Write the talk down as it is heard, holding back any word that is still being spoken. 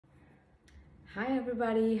Hi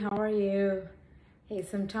everybody, how are you? Hey,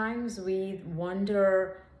 sometimes we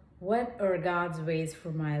wonder what are God's ways for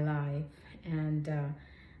my life, and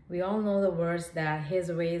we all know the words that His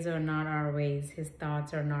ways are not our ways, His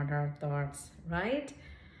thoughts are not our thoughts, right?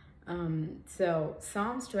 So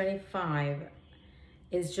Psalms 25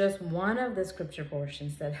 is just one of the scripture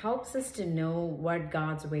portions that helps us to know what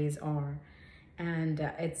God's ways are. And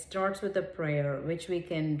it starts with a prayer, which we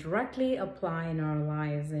can directly apply in our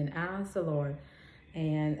lives and ask the Lord.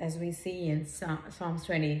 And as we see in Psalms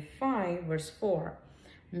 25, verse 4,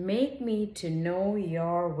 make me to know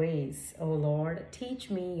your ways, O Lord. Teach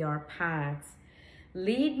me your paths.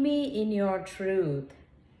 Lead me in your truth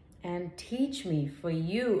and teach me, for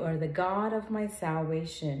you are the God of my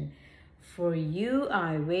salvation. For you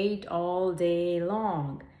I wait all day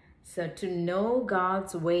long. So to know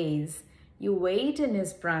God's ways, you wait in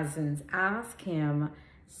His presence, ask Him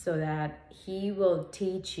so that He will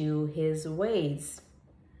teach you His ways.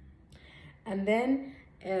 And then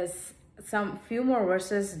as some few more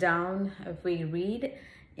verses down, if we read,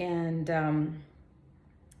 and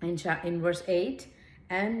in verse 8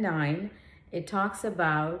 and 9, it talks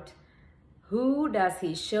about who does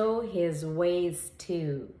He show His ways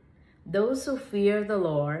to? Those who fear the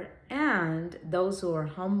Lord and those who are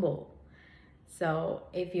humble. So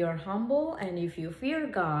if you're humble and if you fear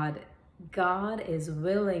God, God is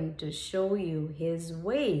willing to show you His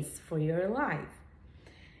ways for your life.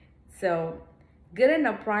 So good and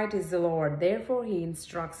upright is the Lord. Therefore, He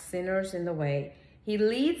instructs sinners in the way. He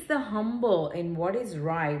leads the humble in what is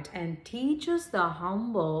right and teaches the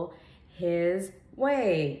humble His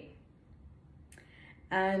way.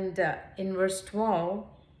 And in verse 12,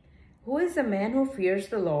 who is the man who fears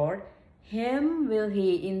the Lord? Him will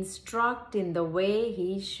He instruct in the way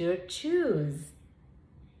he should choose.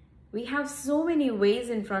 We have so many ways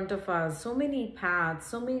in front of us, so many paths,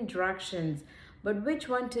 so many directions, but which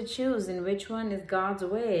one to choose and which one is God's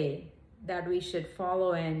way that we should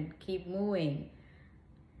follow and keep moving?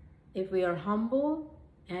 If we are humble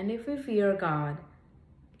and if we fear God,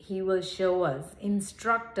 He will show us,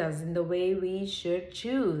 instruct us in the way we should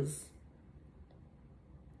choose.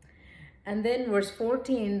 And then verse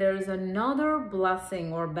 14, there is another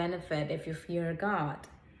blessing or benefit if you fear God.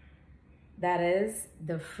 That is,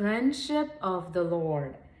 the friendship of the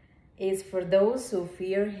Lord is for those who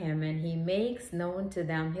fear Him, and He makes known to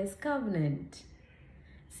them His covenant.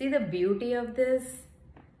 See the beauty of this?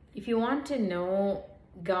 If you want to know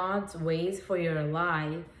God's ways for your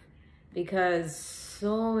life, because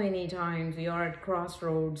so many times we are at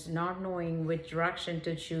crossroads, not knowing which direction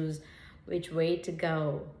to choose, which way to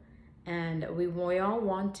go. And we all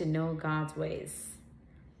want to know God's ways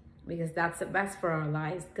because that's the best for our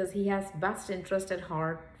lives, because He has best interest at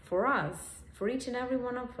heart for us, for each and every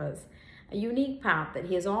one of us. A unique path that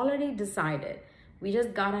He has already decided. We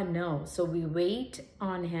just gotta know. So we wait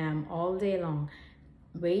on Him all day long.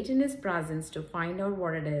 Wait in His presence to find out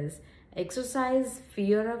what it is. Exercise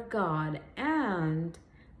fear of God and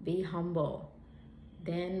be humble.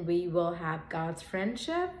 Then we will have God's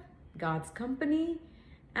friendship, God's company,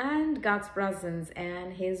 and God's presence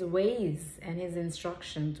and His ways and His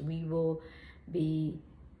instructions. We will be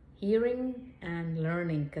hearing and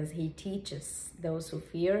learning because He teaches those who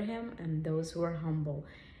fear Him and those who are humble.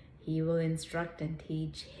 He will instruct and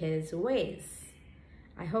teach His ways.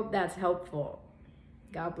 I hope that's helpful.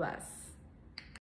 God bless.